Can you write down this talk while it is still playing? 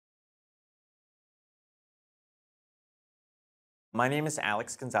My name is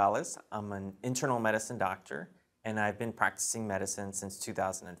Alex Gonzalez. I'm an internal medicine doctor, and I've been practicing medicine since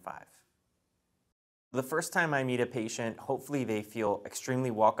 2005. The first time I meet a patient, hopefully they feel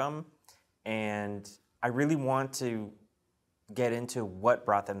extremely welcome, and I really want to get into what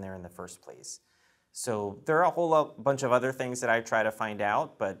brought them there in the first place. So there are a bunch of other things that I try to find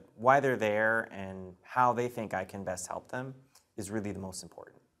out, but why they're there and how they think I can best help them is really the most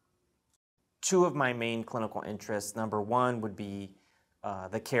important. Two of my main clinical interests, number one would be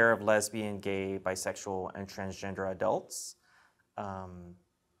the care of lesbian, gay, bisexual, and transgender adults.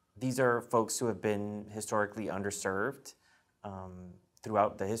 These are folks who have been historically underserved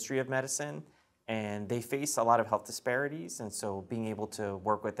throughout the history of medicine, and they face a lot of health disparities, and so being able to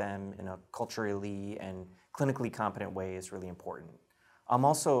work with them in a culturally and clinically competent way is really important. I'm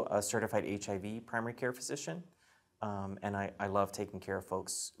also a certified HIV primary care physician, and I love taking care of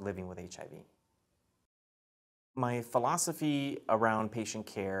folks living with HIV. My philosophy around patient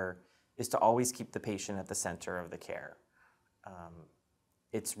care is to always keep the patient at the center of the care.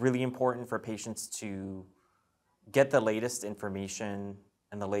 It's really important for patients to get the latest information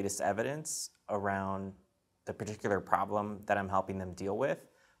and the latest evidence around the particular problem that I'm helping them deal with,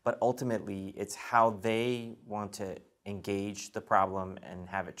 but ultimately it's how they want to engage the problem and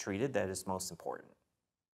have it treated that is most important.